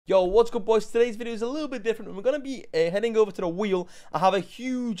Yo, what's good, boys? Today's video is a little bit different. We're going to be heading over to the wheel. I have a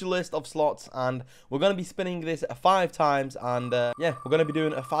huge list of slots, and we're going to be spinning this 5 times. And yeah, we're going to be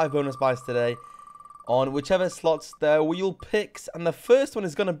doing 5 bonus buys today on whichever slots the wheel picks. And the first one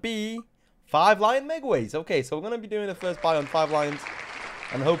is going to be 5 lion megaways. Okay, so we're going to be doing the first buy on 5 lions,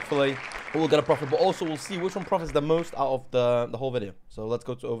 and hopefully we'll get a profit, but also we'll see which one profits the most out of the whole video. So let's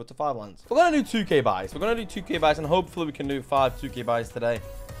go over to 5 lions. We're going to do 2k buys. We're going to do 2k buys, and hopefully we can do 5 2k buys today.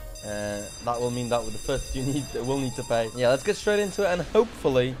 That will mean that with the first we'll need to pay. Yeah, let's get straight into it, and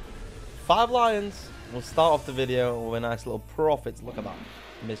hopefully 5 lions will start off the video with a nice little profit. Look at that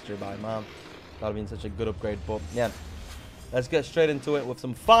mystery buy, man. That would have been such a good upgrade. But yeah, let's get straight into it with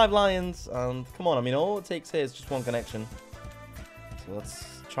some 5 lions. And come on, I mean, all it takes here is just 1 connection. So let's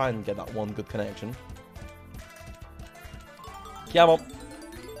try and get that 1 good connection. Come on,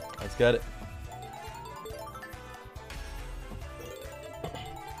 let's get it.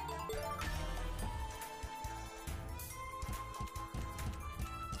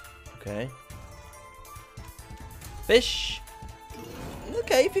 Okay. Fish.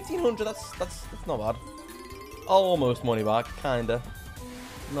 Okay, 1500. That's not bad. Almost money back, kinda.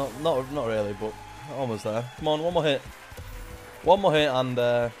 Not really, but almost there. Come on, 1 more hit. 1 more hit, and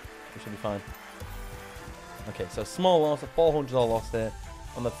we should be fine. Okay, so small loss, a $400 loss there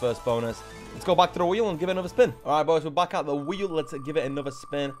on the first bonus. Let's go back to the wheel and give it another spin. All right, boys, we're back at the wheel. Let's give it another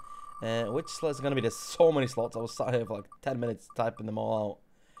spin. Which slots are gonna be? There's so many slots. I was sat here for like 10 minutes typing them all out.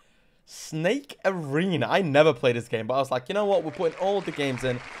 Snake Arena. I never played this game, but I was like, you know what? We're putting all the games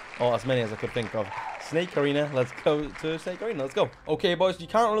in, or as many as I could think of. Snake Arena. Let's go to Snake Arena. Let's go. Okay, boys, you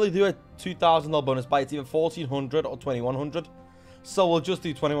can't really do a $2,000 bonus buy. It's either 1,400 or 2,100. So we'll just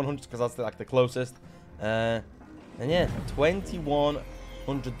do 2,100 because that's like the closest. And yeah,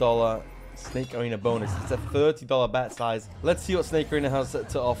 $2,100 Snake Arena bonus. It's a $30 bet size. Let's see what Snake Arena has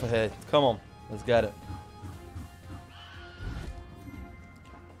to offer here. Come on, let's get it.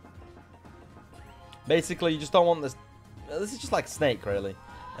 Basically, you just don't want this. This is just like snake, really.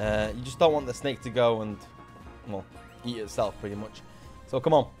 You just don't want the snake to go and, well, eat itself, pretty much. So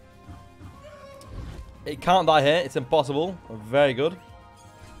come on. It can't die here. It's impossible. Very good.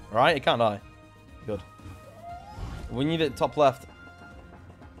 All right, it can't die. Good. We need it top left.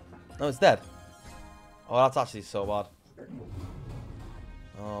 No, it's dead. Oh, that's actually so bad.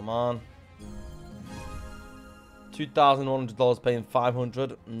 Oh man. $2,100 paying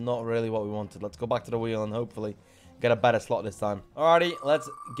 500. Not really what we wanted. Let's go back to the wheel and hopefully get a better slot this time. Alrighty, let's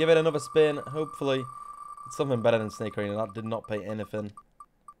give it another spin. Hopefully it's something better than Snake Arena. That did not pay anything.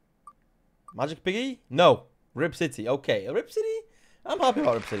 Magic Piggy? No. Rip City. Okay, Rip City? I'm happy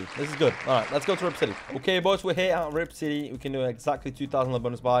about Rip City. This is good. Alright, let's go to Rip City. Okay, boys, we're here at Rip City. We can do exactly $2,000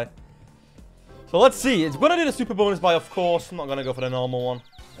 bonus buy. So let's see. It's going to do the super bonus buy, of course. I'm not going to go for the normal one.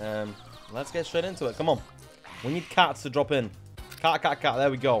 Let's get straight into it. Come on. We need cats to drop in. Cat.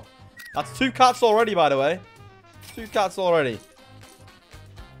 There we go. That's 2 cats already, by the way. 2 cats already.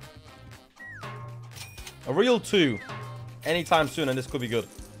 A reel 2. Anytime soon, and this could be good.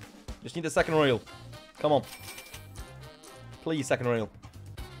 Just need a second reel. Come on. Please, second reel.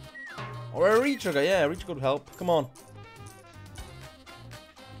 Or a re-trigger. Yeah, a re-trigger would help. Come on.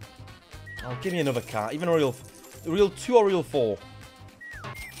 Oh, give me another cat. Even a reel 2 or reel 4.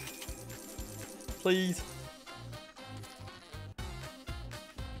 Please.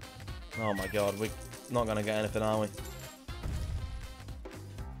 Oh my god, we're not going to get anything, are we?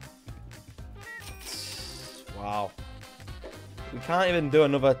 Wow. We can't even do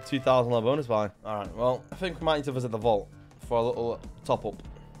another $2,000 bonus buy. Alright, well, I think we might need to visit the vault for a little top up.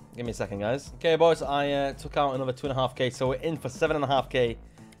 Give me a second, guys. Okay, boys, I took out another 2.5k, so we're in for 7.5k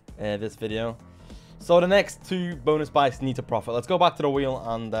this video. So the next 2 bonus buys need to profit. Let's go back to the wheel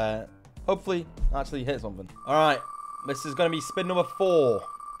and hopefully actually hit something. Alright, this is going to be spin number 4.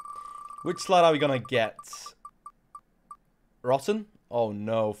 Which slide are we going to get? Rotten? Oh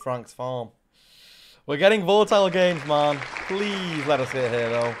no, Frank's Farm. We're getting volatile games, man. Please let us hit here,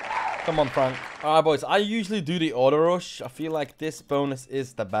 though. Come on, Frank. Alright, boys. I usually do the auto rush. I feel like this bonus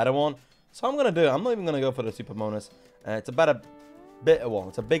is the better one. So I'm going to do it. I'm not even going to go for the super bonus. It's a better one.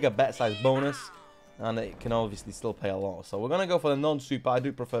 It's a bigger bet size bonus. And it can obviously still pay a lot. So we're going to go for the non-super. I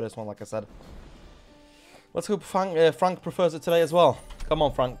do prefer this one, like I said. Let's hope Frank prefers it today as well. Come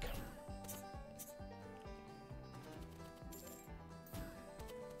on, Frank.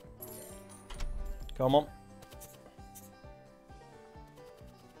 Come on.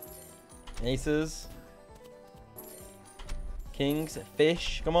 Aces. Kings.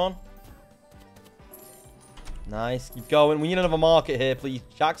 Fish. Come on. Nice. Keep going. We need another market here, please.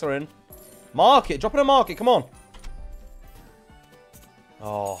 Jacks are in. Market. Drop in a market. Come on.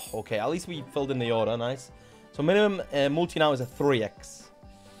 Oh, okay. At least we filled in the order. Nice. So minimum multi now is a 3x.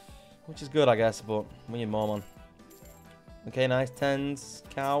 Which is good, I guess, but we need more, man. Okay, nice. 10s.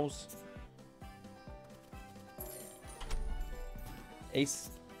 Cows. Ace.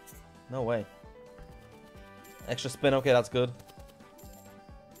 No way. Extra spin. Okay, that's good.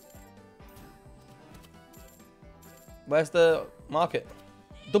 Where's the market?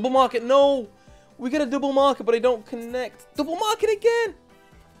 Double market. No! We get a double market, but I don't connect. Double market again!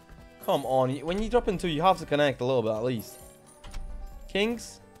 Come on. When you drop into, you have to connect a little bit at least.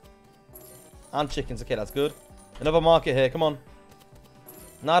 Kings. And chickens. Okay, that's good. Another market here. Come on.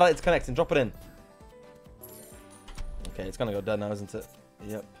 Now that it's connecting, drop it in. Okay, it's going to go dead now, isn't it?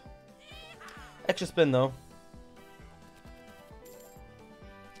 Yep. Extra spin, though.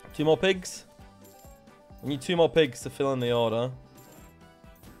 2 more pigs. We need 2 more pigs to fill in the order.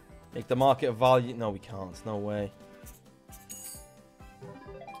 Make the market of value. No, we can't. No way.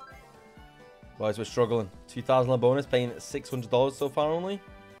 Boys, we're struggling. 2,000 bonus, paying $600 so far only.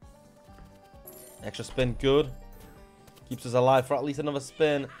 Extra spin, good. Keeps us alive for at least another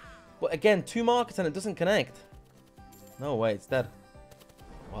spin. But again, 2 markets and it doesn't connect. No way, it's dead.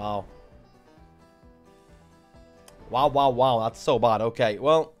 Wow. Wow, wow, wow. That's so bad. Okay,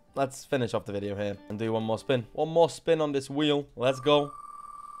 well, let's finish off the video here and do one more spin. One more spin on this wheel. Let's go.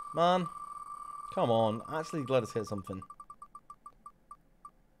 Man. Come on. Actually, let us hit something.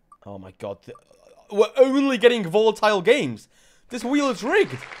 Oh my god. We're only getting volatile games. This wheel is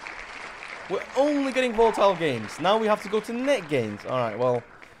rigged. We're only getting volatile games. Now we have to go to net games. Alright, well,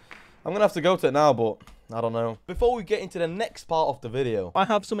 I'm going to have to go to it now, but I don't know. Before we get into the next part of the video, I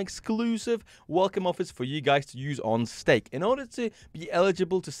have some exclusive welcome offers for you guys to use on Stake. In order to be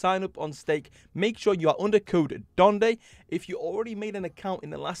eligible to sign up on Stake, make sure you are under code Donde. If you already made an account in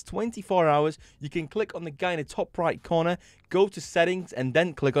the last 24 hours, you can click on the guy in the top right corner, go to settings, and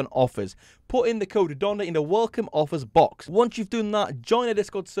then click on offers. Put in the code Donde in the welcome offers box. Once you've done that, join a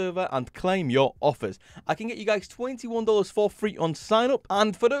Discord server and claim your offers. I can get you guys $21 for free on sign up.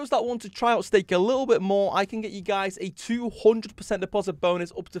 And for those that want to try out Stake a little bit more, I can get you guys a 200% deposit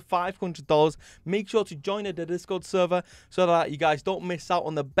bonus up to $500. Make sure to join the Discord server so that you guys don't miss out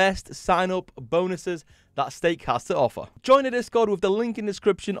on the best sign up bonuses that Stake has to offer. Join the Discord with the link in the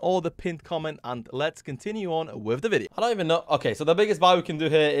description or the pinned comment, and let's continue on with the video. I don't even know. Okay, so the biggest buy we can do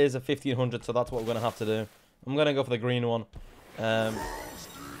here is a 1500, so that's what we're going to have to do. I'm going to go for the green one.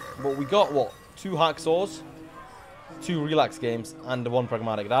 But we got, what, 2 hacksaws, 2 relax games, and 1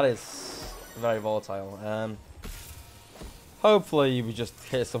 pragmatic. That is very volatile. Hopefully we just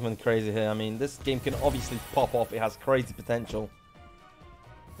hit something crazy here. I mean, this game can obviously pop off. It has crazy potential.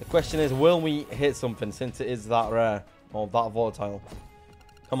 The question is, will we hit something since it is that rare or that volatile?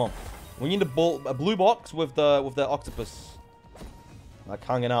 Come on. We need a blue box with the octopus like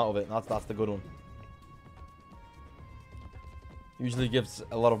hanging out of it. That's the good one. Usually gives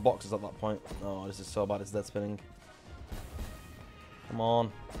a lot of boxes at that point. Oh, this is so bad. It's dead spinning. Come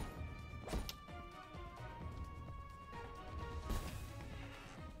on.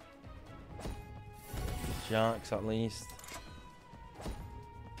 Jacks at least.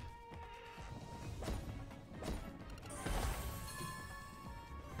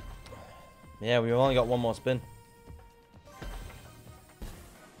 Yeah, we've only got 1 more spin.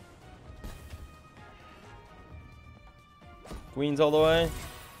 Queens all the way.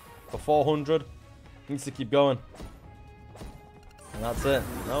 For 400. Needs to keep going. And that's it.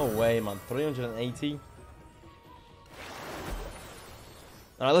 No way, man. 380.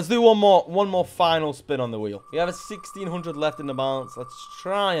 Alright, let's do one more final spin on the wheel. We have a 1600 left in the balance. Let's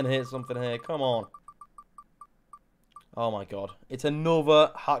try and hit something here. Come on. Oh my god. It's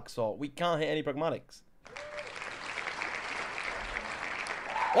another hacksaw. We can't hit any pragmatics.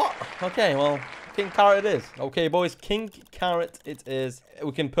 What? Okay, well, king carrot it is. Okay, boys, king carrot it is.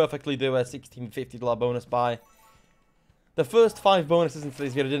 We can perfectly do a $1650 bonus buy. The first 5 bonuses in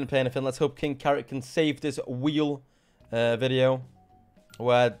today's video didn't pay anything. Let's hope king carrot can save this wheel video,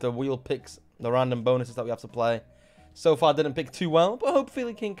 where the wheel picks the random bonuses that we have to play. So far, didn't pick too well, but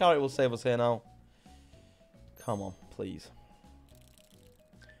hopefully king carrot will save us here now. Come on, please.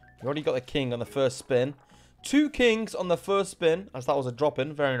 We already got the king on the first spin. 2 kings on the first spin, as that was a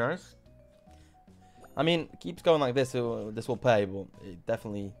drop-in. Very nice. I mean, it keeps going like this. This will pay, but it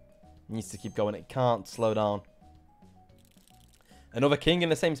definitely needs to keep going. It can't slow down. Another king in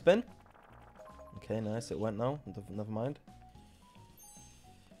the same spin. Okay, nice. It went now. Never mind.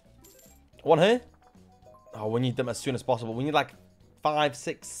 1 here. Oh, we need them as soon as possible. We need like 5,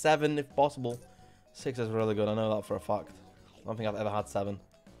 6, 7 if possible. 6 is really good. I know that for a fact. I don't think I've ever had 7.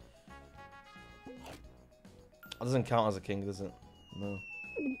 That doesn't count as a king, does it? No.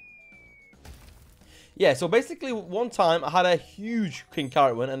 Yeah, so basically one time I had a huge king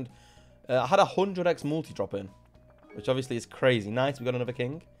carrot win, and I had a 100x multi drop in, which obviously is crazy. Nice, we got another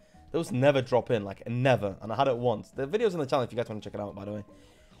king. Those never drop in, like never, and I had it once. The video's on the channel if you guys want to check it out, by the way.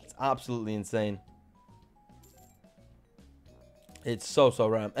 It's absolutely insane. It's so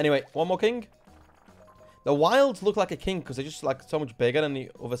rare. Anyway, one more king. The wilds look like a king because they're just like so much bigger than the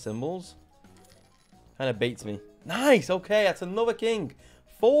other symbols. Kind of baits me. Nice, okay, that's another king.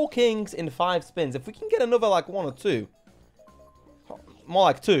 4 kings in 5 spins. If we can get another like 1 or 2, more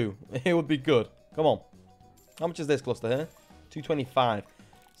like 2, it would be good. Come on. How much is this cluster here? 225.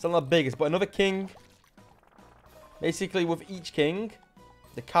 Still not the biggest, but another king. Basically, with each king,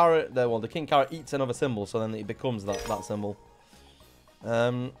 the carrot, the king carrot eats another symbol, so then it becomes that symbol.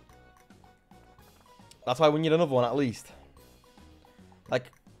 That's why we need another one at least. Like,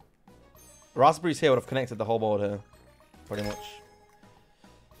 raspberries here would have connected the whole board here, pretty much.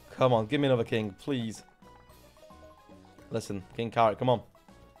 Come on, give me another king, please. Listen, king carrot, come on.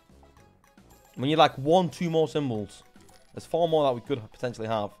 We need like 1, 2 more symbols. There's 4 more that we could potentially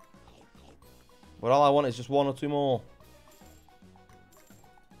have. But all I want is just 1 or 2 more.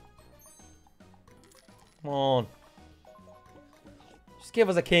 Come on. Just give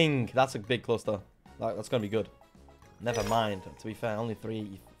us a king. That's a big cluster. That's going to be good. Never mind. To be fair, only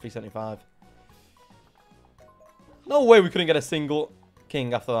 375. No way we couldn't get a single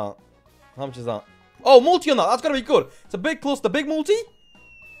king after that. How much is that? Oh, multi on that. That's going to be good. It's a big cluster. Big multi.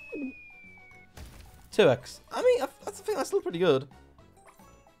 2x. I mean, I think that's still pretty good.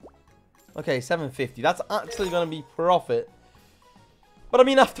 Okay, 750. That's actually going to be profit. But I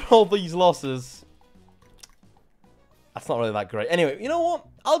mean, after all these losses, that's not really that great. Anyway, you know what?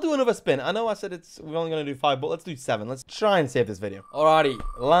 I'll do another spin. I know I said we're only going to do 5, but let's do 7. Let's try and save this video. Alrighty,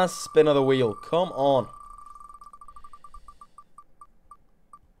 last spin of the wheel. Come on.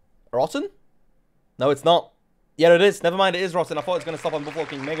 Rotten? No, it's not. Yeah, it is. Never mind, it is rotten. I thought it was going to stop on Buffalo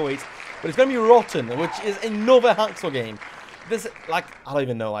King Mega Weights. But it's going to be rotten, which is another Hacksaw game. This, like, I don't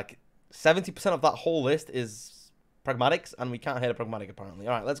even know, like, 70% of that whole list is pragmatics, and we can't hit a pragmatic, apparently.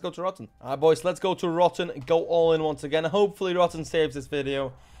 Alright, let's go to rotten. Alright, boys, let's go to rotten. Go all in once again. Hopefully, rotten saves this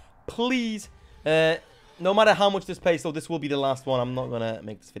video. Please, no matter how much this pays, though, this will be the last one. I'm not going to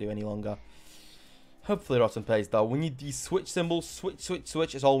make this video any longer. Hopefully, rotten pays, though. We need these switch symbols.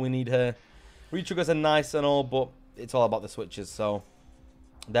 Switch is all we need here. Retriggers are nice and all, but it's all about the switches, so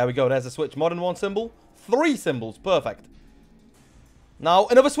there we go. There's a switch. More than 1 symbol. 3 symbols. Perfect. Now,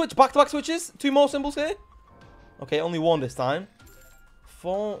 another switch. Back-to-back switches. 2 more symbols here. Okay, only 1 this time.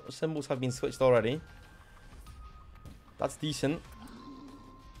 4 symbols have been switched already. That's decent.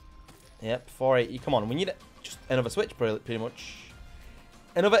 Yep, 480. Come on, we need just another switch, pretty much.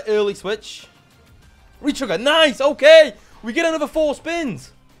 Another early switch. Retrigger. Nice. Okay. We get another 4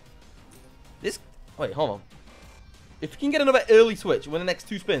 spins. Wait, hold on. If we can get another early switch win the next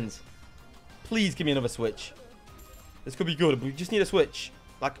 2 spins, please give me another switch. This could be good, but we just need a switch.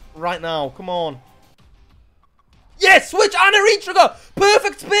 Like, right now. Come on. Yes! Switch and a retrigger!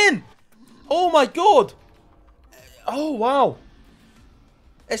 Perfect spin! Oh my god! Oh, wow.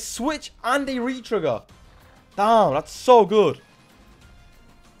 A switch and a retrigger. Damn, that's so good.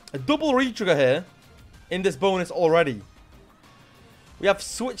 A double retrigger here in this bonus already. We have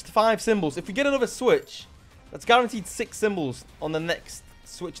switched 5 symbols. If we get another switch, that's guaranteed 6 symbols on the next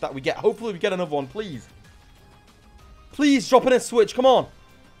switch that we get. Hopefully we get another one, please. Please drop in a switch. Come on.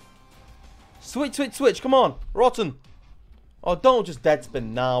 Switch. Come on. Rotten. Oh, don't just dead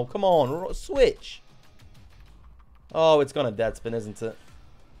spin now. Come on. Switch. Oh, it's gonna dead spin, isn't it?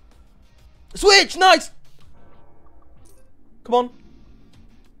 Switch. Nice. Come on.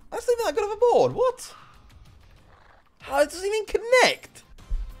 That's not even that good of a board. What? How it doesn't even connect?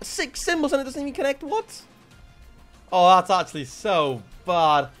 6 symbols and it doesn't even connect? What? Oh, that's actually so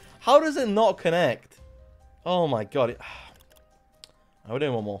bad. How does it not connect? Oh my god. We're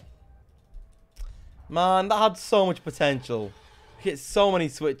doing one more. Man, that had so much potential. Hit so many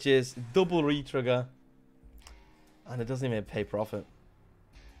switches. Double retrigger. And it doesn't even pay profit.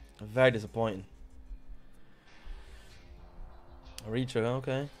 Very disappointing. A retrigger,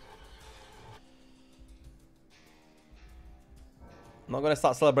 okay. I'm not going to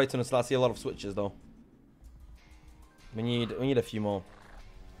start celebrating until I see a lot of switches, though. We need a few more.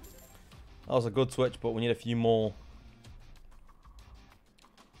 That was a good switch, but we need a few more.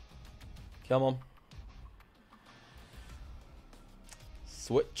 Come on.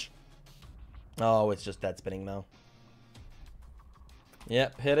 Switch. Oh, it's just dead spinning now.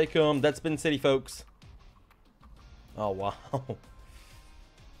 Yep, here they come. Dead spin city, folks. Oh, wow.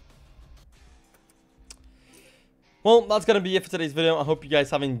 Well, that's going to be it for today's video. I hope you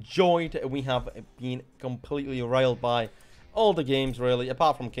guys have enjoyed. We have been completely railed by all the games, really,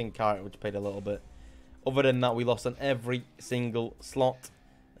 apart from King Carrot, which paid a little bit. Other than that, we lost on every single slot.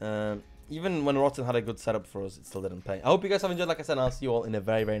 Even when Rotten had a good setup for us, it still didn't pay. I hope you guys have enjoyed, like I said, and I'll see you all in a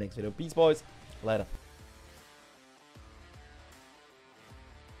very, very next video. Peace, boys. Later.